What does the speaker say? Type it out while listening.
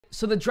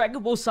So the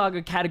Dragon Ball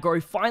Saga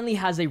category finally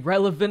has a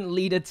relevant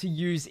leader to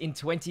use in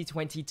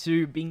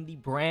 2022, being the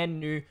brand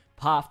new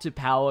Path to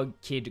Power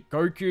Kid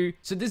Goku.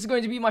 So this is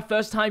going to be my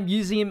first time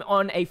using him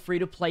on a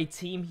free-to-play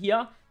team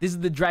here. This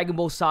is the Dragon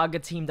Ball Saga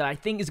team that I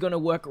think is going to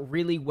work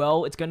really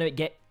well. It's going to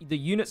get the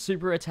unit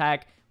super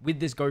attack with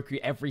this Goku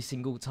every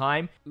single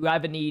time. We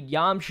either need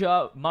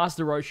Yamcha,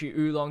 Master Roshi,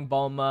 Oolong,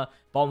 Bulma,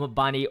 Bulma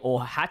Bunny,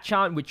 or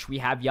Hachan, which we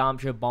have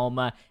Yamcha,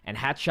 Bulma, and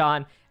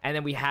Hachan. And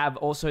then we have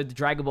also the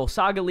Dragon Ball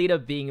Saga leader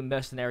being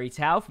Mercenary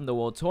Tao from the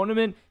World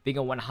Tournament, being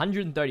a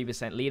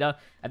 130% leader.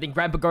 I think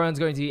Grandpa Gohan's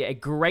going to be a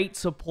great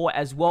support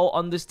as well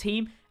on this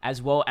team, as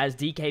well as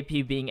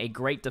DKP being a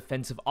great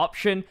defensive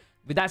option.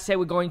 With that said,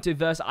 we're going to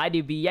verse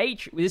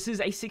IDBH. This is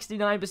a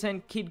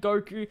 69% Kid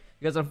Goku,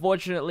 because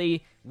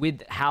unfortunately,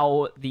 with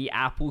how the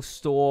Apple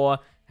Store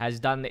has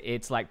done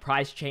its like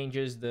price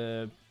changes,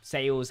 the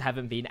sales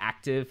haven't been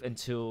active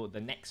until the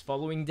next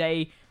following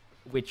day,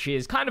 which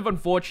is kind of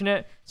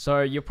unfortunate. So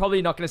you're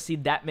probably not going to see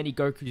that many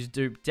Gokus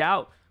duped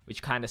out,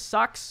 which kind of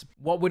sucks.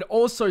 What would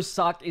also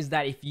suck is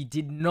that if you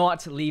did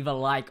not leave a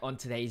like on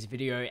today's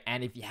video,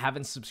 and if you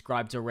haven't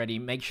subscribed already,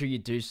 make sure you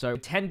do so.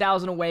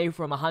 10,000 away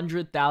from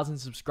 100,000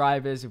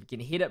 subscribers. If we can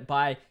hit it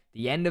by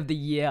the end of the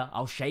year,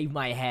 I'll shave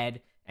my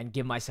head and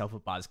give myself a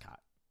buzz cut.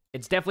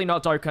 It's definitely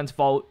not Dokkan's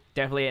fault.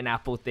 Definitely an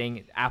Apple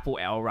thing. Apple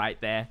L right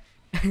there.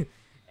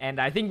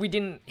 And I think we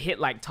didn't hit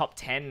like top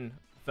 10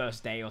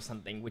 first day or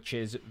something, which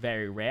is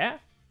very rare.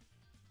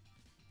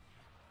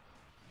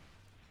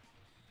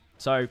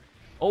 So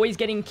always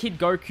getting Kid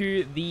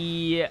Goku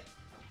the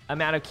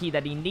amount of ki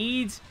that he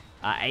needs.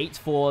 8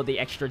 for the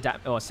extra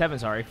or 7,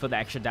 sorry, for the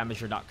extra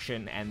damage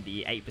reduction and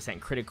the 8%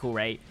 critical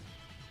rate.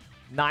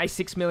 Nice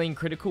 6 million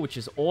critical, which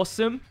is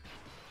awesome.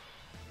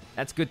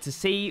 That's good to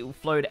see. We'll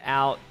float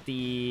out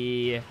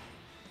Yamcha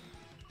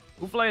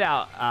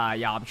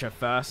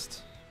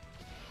first.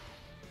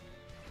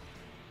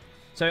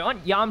 So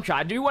on Yamcha,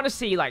 I do want to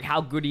see like how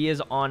good he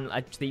is on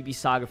a DBZ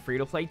Saga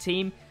free-to-play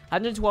team.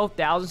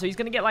 112,000, so he's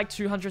going to get like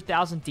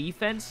 200,000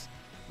 defense,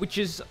 which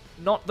is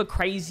not the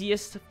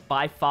craziest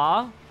by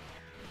far.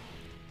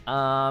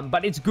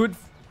 But it's good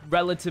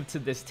relative to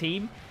this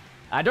team.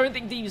 I don't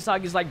think DBZ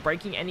Saga is like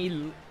breaking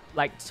any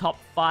like top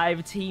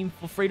 5 team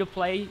for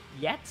free-to-play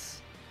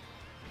yet.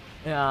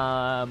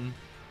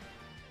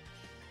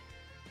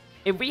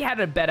 If we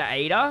had a better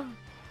Ada,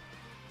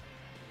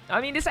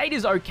 I mean, this 8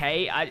 is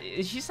okay.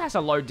 It just has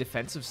a low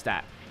defensive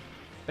stat.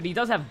 But he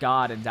does have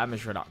guard and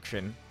damage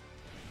reduction.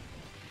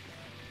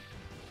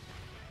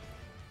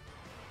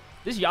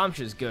 This Yamcha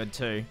is good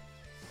too.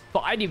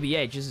 For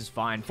IDBH, this is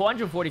fine.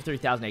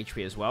 443,000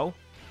 HP as well.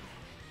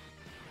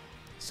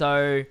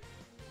 So,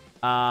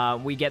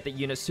 we get the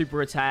unit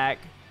super attack.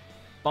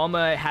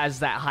 Bulma has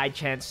that high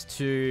chance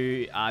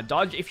to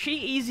dodge. If she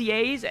easy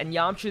A's and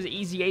Yamcha's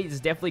easy A's, is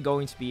definitely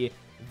going to be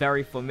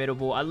very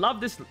formidable. I love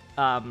this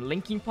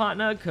linking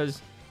partner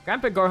because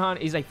Grandpa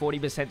Gohan is a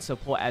 40%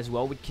 support as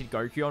well with Kid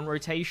Goku on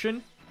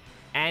rotation.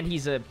 And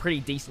he's a pretty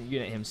decent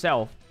unit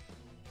himself.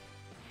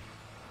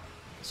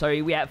 So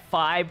we have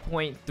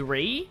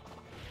 5.3.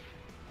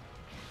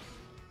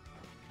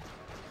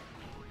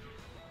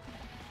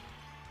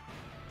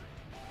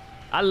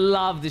 I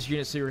love this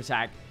unit super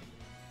attack.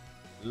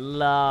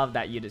 Love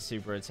that unit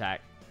super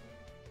attack.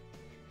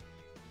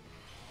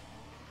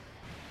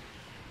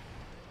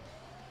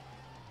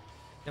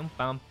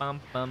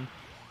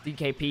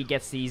 DKP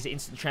gets these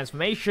instant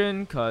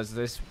transformation because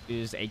this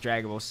is a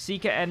Dragon Ball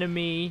Seeker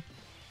enemy.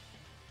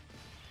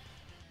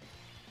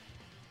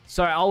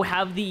 So I'll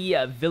have the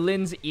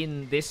villains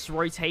in this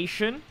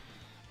rotation.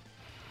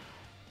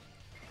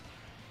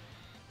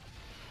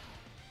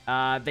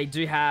 They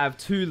do have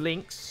 2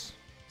 links.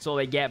 That's all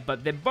they get,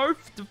 but they're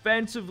both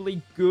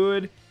defensively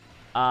good.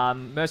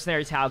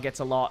 Mercenary Tao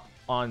gets a lot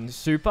on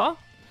Super,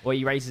 or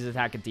he raises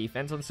attack and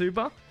defense on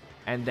Super.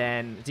 And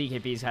then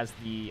DKP's has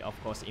the, of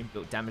course,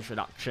 inbuilt damage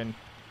reduction.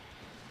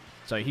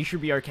 So he should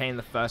be okay in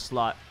the first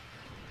slot.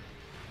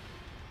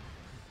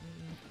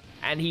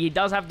 And he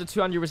does have the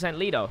 200%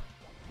 leader,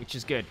 which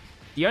is good.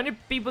 The only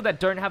people that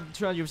don't have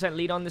the 200%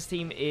 lead on this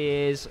team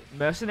is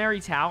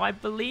Mercenary Tao, I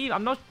believe.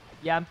 I'm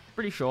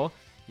pretty sure.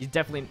 He's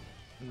definitely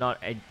not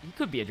a... He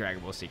could be a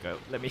Dragon Ball Seeker.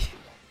 Let me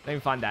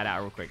find that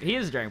out real quick. He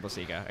is a Dragon Ball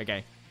Seeker.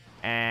 Okay.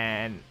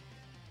 And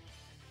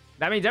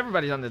that means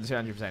everybody's under the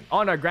 200%.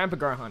 Oh, no. Grandpa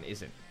Gohan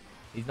isn't.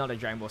 He's not a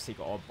Dragon Ball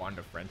Seeker or Bond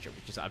of Friendship,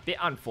 which is a bit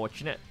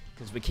unfortunate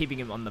because we're keeping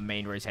him on the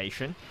main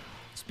rotation.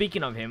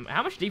 Speaking of him,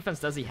 how much defense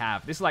does he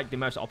have? This is like the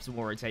most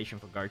optimal rotation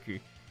for Goku.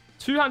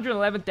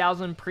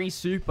 211,000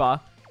 pre-super,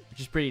 which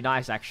is pretty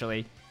nice,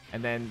 actually.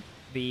 And then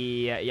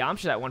the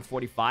Yamcha's at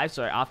 145,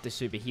 so after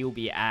super, he'll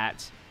be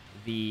at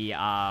the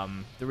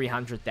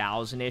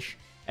 300,000-ish.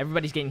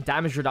 Everybody's getting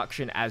damage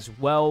reduction as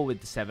well with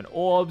the 7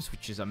 orbs,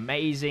 which is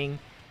amazing.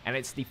 And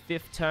it's the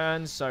 5th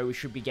turn, so we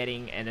should be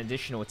getting an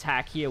additional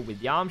attack here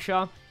with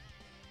Yamcha.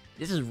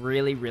 This is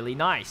really, really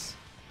nice.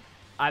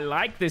 I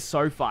like this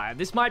so far.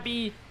 This might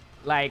be,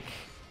 like...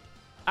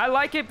 I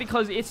like it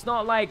because it's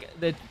not, like,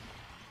 the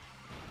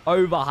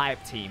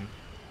overhyped team,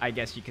 I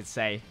guess you could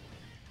say.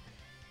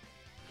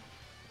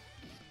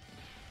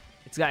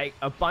 It's like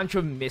a bunch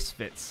of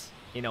misfits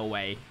in a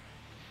way.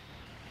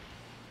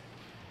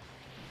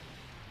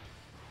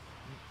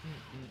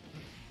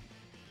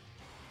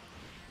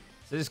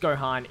 So this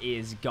Gohan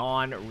is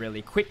gone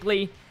really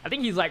quickly. I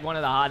think he's like one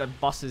of the harder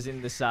bosses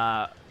in this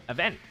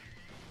event.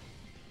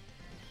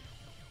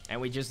 And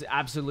we just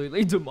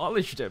absolutely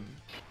demolished him.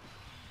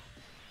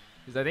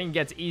 Because I think it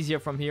gets easier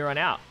from here on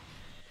out.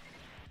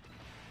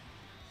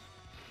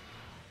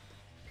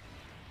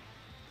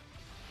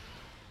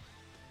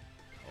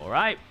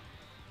 Alright.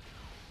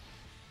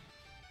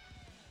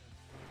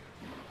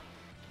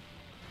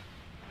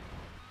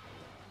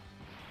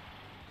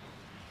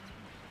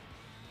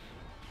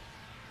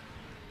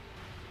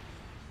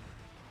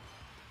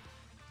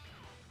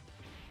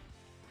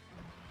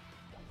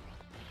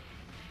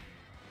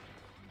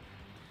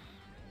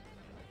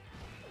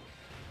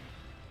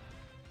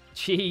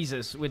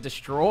 Jesus, we're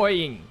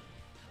destroying.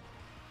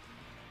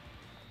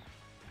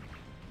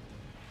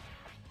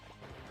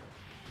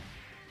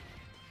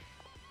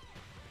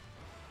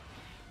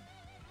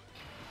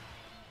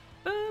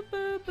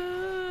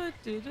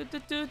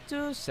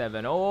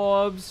 Seven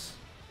orbs.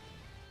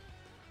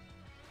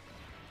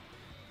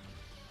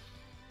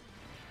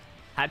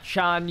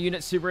 Hachan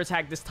unit super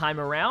attack this time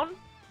around.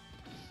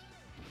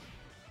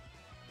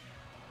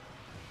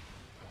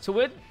 So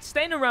we're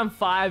staying around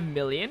 5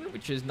 million,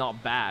 which is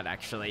not bad,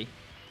 actually.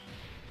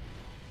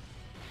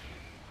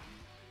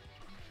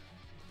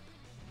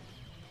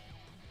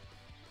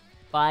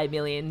 $5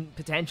 million,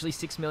 potentially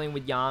 6 million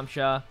with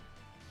Yamcha.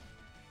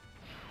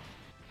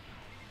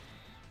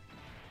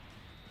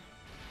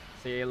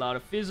 See a lot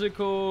of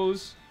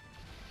physicals.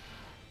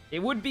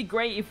 It would be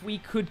great if we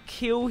could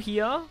kill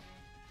here.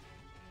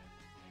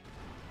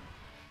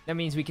 That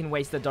means we can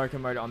waste the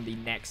Dokkan mode on the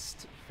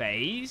next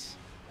phase.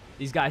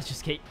 These guys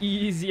just get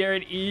easier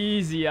and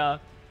easier.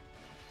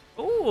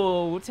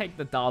 Ooh, we'll take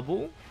the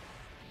double.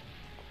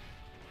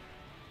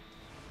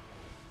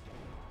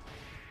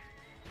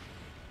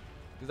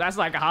 Because that's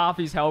like half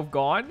his health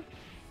gone.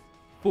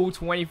 Full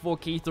 24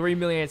 key, 3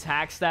 million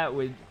attack stat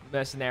with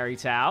Mercenary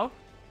Tau.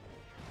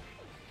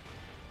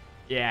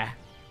 Yeah.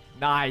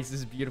 Nice, this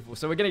is beautiful.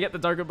 So we're going to get the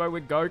Dokkan mode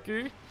with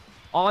Goku.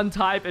 On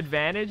type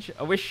advantage.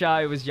 I wish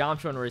it was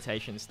Yamcha on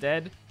rotation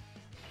instead.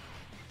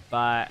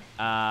 But,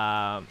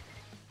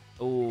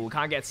 ooh,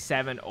 can't get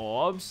 7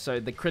 orbs, so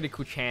the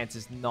critical chance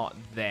is not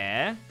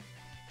there.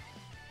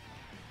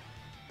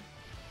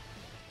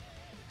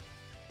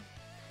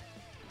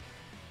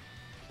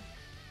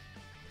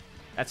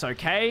 That's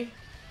okay.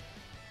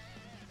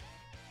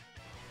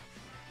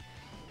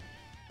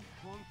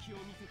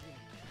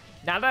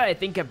 Now that I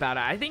think about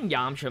it, I think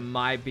Yamcha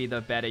might be the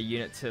better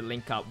unit to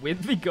link up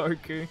with the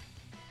Goku.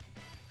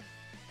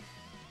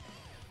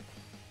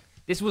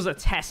 This was a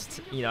test,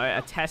 you know,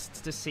 a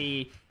test to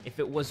see if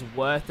it was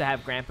worth to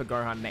have Grandpa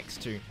Gohan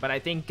next to. But I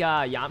think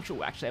Yamcha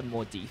will actually have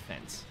more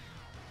defense.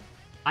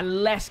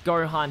 Unless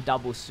Gohan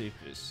double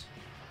supers.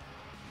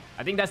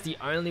 I think that's the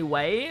only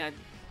way.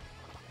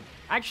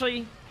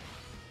 Actually,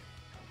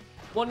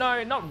 well,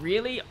 no, not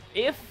really.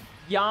 If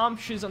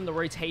Yamcha's on the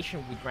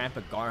rotation with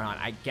Grandpa Gohan,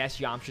 I guess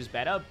Yamcha's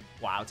better.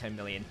 Wow, 10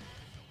 million.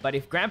 But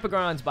if Grandpa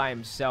Gohan's by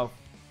himself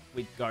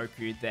with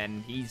Goku,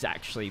 then he's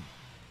actually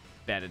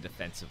better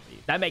defensively.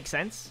 That makes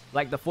sense.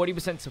 Like the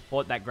 40%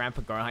 support that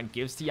Grandpa Gohan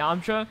gives to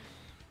Yamcha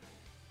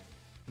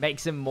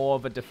makes him more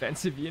of a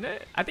defensive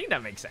unit. I think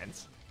that makes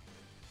sense.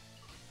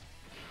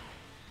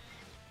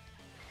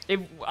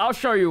 I'll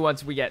show you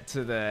once we get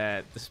to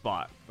the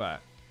spot,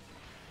 but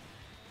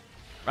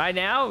right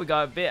now we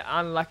got a bit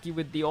unlucky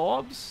with the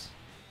orbs.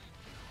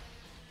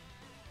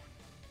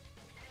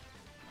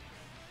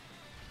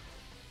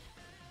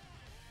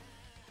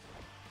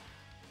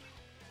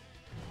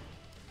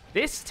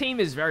 This team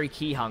is very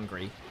key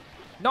hungry.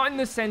 Not in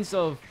the sense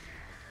of,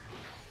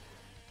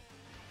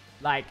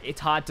 like, it's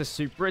hard to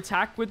super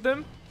attack with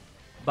them,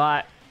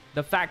 but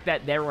the fact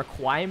that their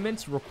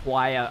requirements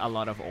require a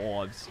lot of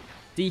orbs.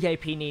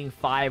 DKP needing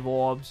 5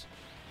 orbs.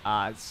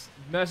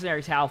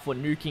 Mercenary Tau for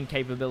nuking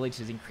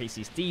capabilities to increase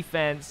his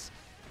defense.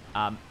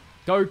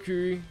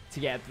 Goku to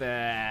get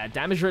the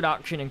damage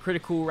reduction and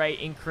critical rate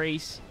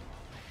increase.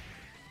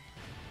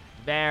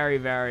 Very,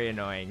 very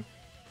annoying.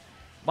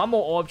 One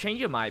more orb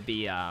changer might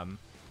be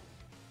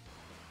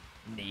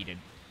needed.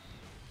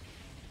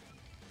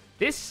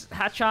 This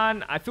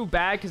Hachan, I feel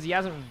bad because he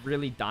hasn't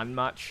really done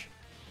much.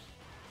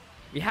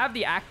 We have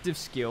the active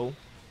skill.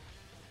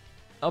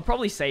 I'll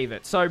probably save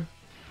it. So,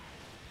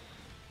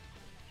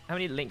 how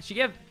many links? You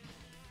get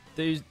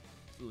those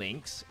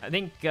links. I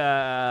think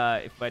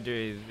if I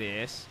do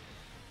this,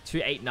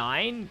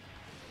 289.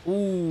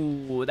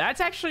 Ooh,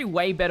 that's actually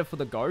way better for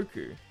the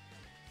Goku.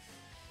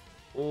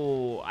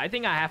 Oh, I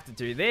think I have to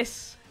do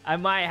this. I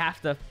might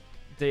have to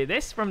do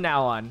this from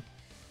now on.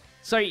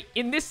 So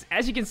in this,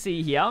 as you can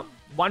see here,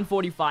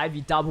 145,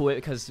 you double it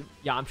because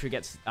Yamcha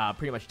gets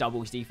pretty much double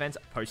his defense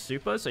post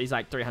super. So he's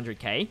like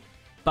 300k.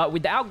 But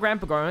without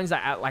Grandpa Gohan, he's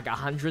at like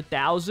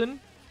 100,000.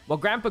 Well,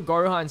 Grandpa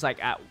Gohan's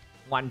like at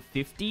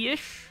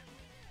 150-ish.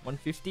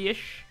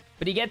 150-ish.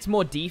 But he gets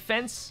more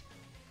defense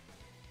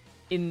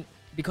in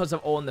because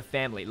of All in the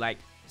Family. Like,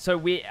 so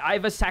we're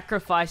either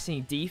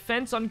sacrificing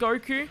defense on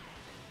Goku,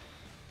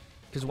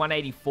 because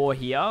 184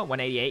 here,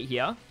 188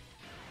 here,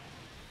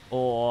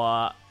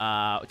 or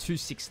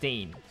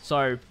 216.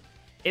 So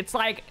it's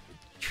like,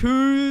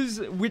 choose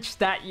which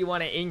stat you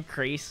want to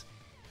increase.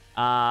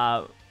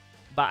 But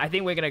I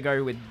think we're going to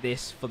go with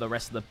this for the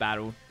rest of the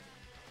battle.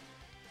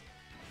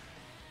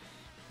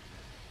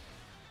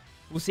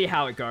 We'll see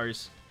how it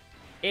goes.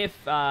 If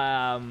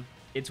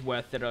it's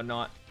worth it or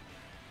not.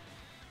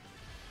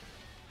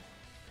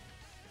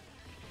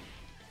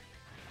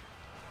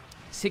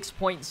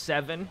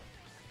 .7.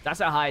 That's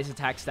our highest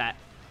attack stat.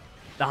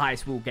 The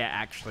highest we'll get,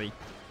 actually.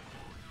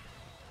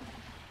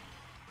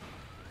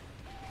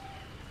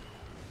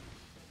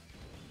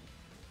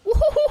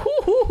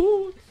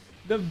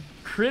 The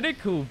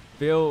critical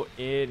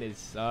built-in is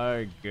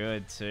so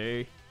good,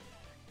 too.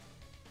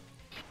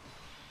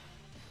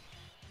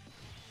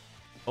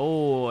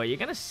 Oh, you're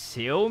gonna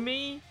seal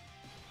me?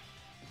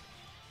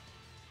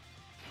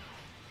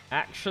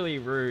 Actually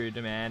rude,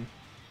 man.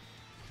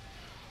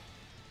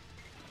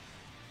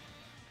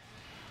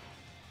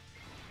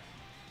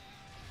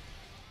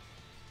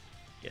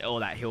 Get all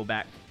that heal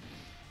back.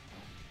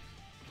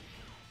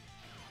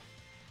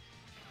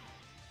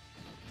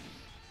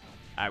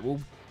 Alright,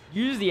 we'll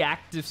use the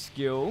active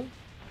skill.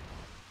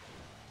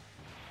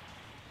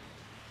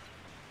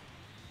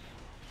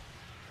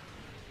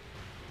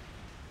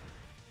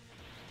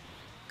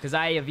 Because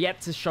I have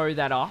yet to show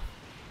that off.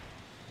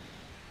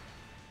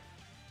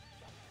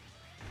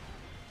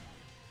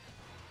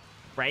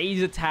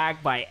 Raise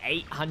attack by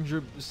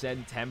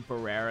 800%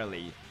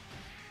 temporarily.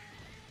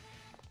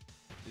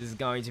 This is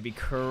going to be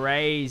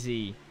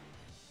crazy.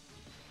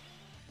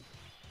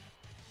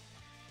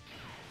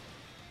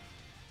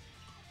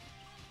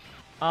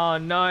 Oh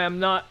no, I'm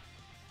not.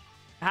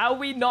 How have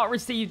we not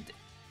received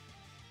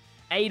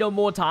 8 or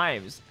more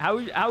times? How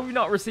have we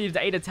not received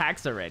 8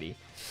 attacks already?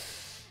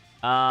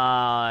 No.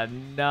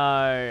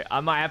 I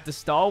might have to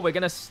stall. We're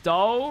gonna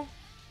stall.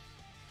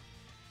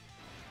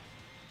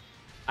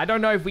 I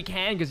don't know if we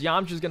can, because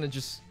Yamcha's gonna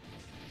just...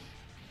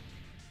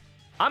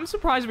 I'm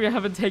surprised we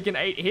haven't taken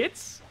 8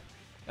 hits.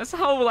 That's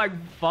how, like,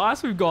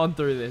 fast we've gone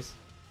through this.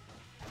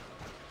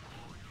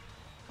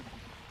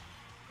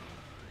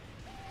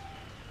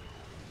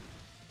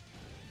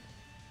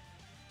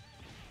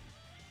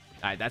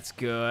 Alright, that's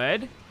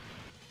good.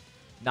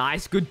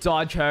 Nice, good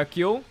dodge,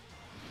 Hercule.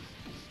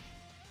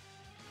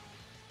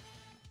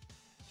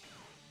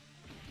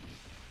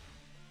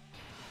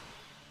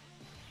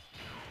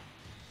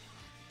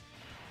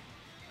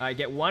 Alright,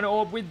 get 1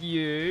 orb with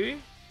you.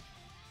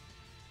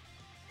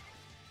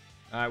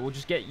 Alright, we'll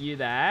just get you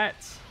that.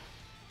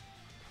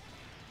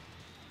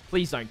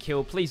 Please don't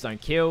kill. Please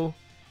don't kill.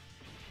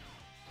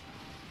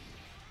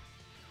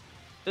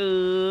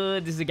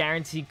 This is a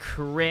guaranteed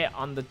crit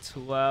on the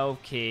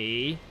 12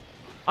 key.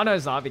 Oh, no,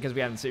 it's not, because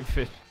we haven't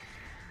super.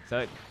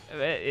 So,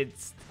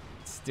 it's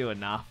still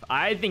enough.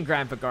 I think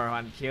Grandpa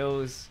Gohan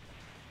kills.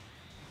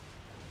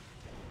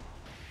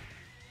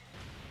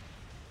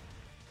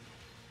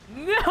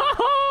 No!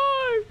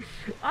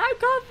 I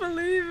can't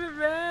believe it,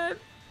 man.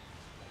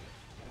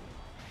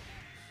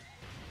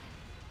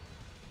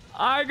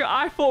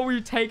 I thought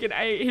we'd taken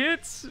 8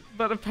 hits,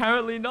 but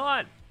apparently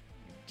not.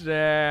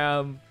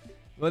 Damn.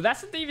 Well,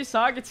 that's the DBZ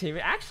Saga team.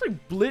 It actually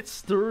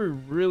blitzed through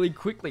really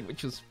quickly,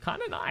 which was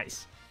kind of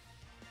nice.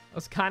 That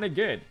was kind of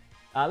good.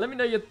 Let me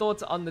know your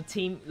thoughts on the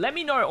team. Let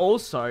me know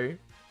also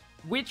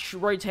which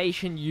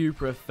rotation you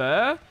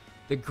prefer.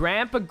 The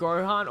Grandpa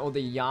Gohan or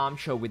the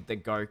Yamcha with the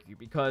Goku.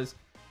 Because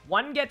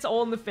one gets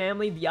All in the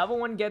Family, the other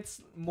one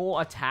gets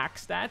more attack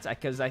stats.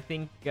 Because I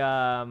think...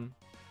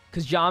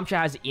 Because Yamcha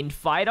has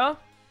Infighter,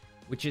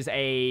 which is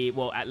a...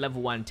 Well, at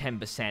level 1,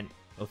 10%.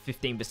 Or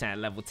 15% at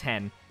level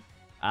 10.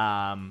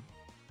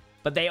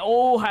 But they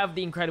all have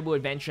the Incredible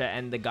Adventure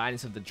and the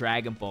Guidance of the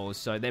Dragon Balls,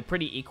 so they're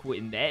pretty equal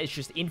in there. It's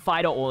just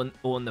Infighter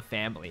or in the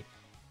Family.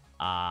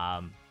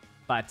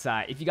 But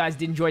if you guys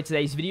did enjoy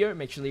today's video,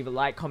 make sure to leave a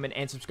like, comment,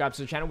 and subscribe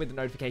to the channel with the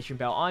notification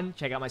bell on.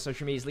 Check out my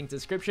social medias, linked in the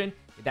description.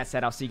 With that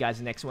said, I'll see you guys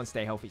in the next one.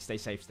 Stay healthy, stay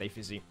safe, stay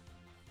fizzy.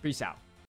 Peace out.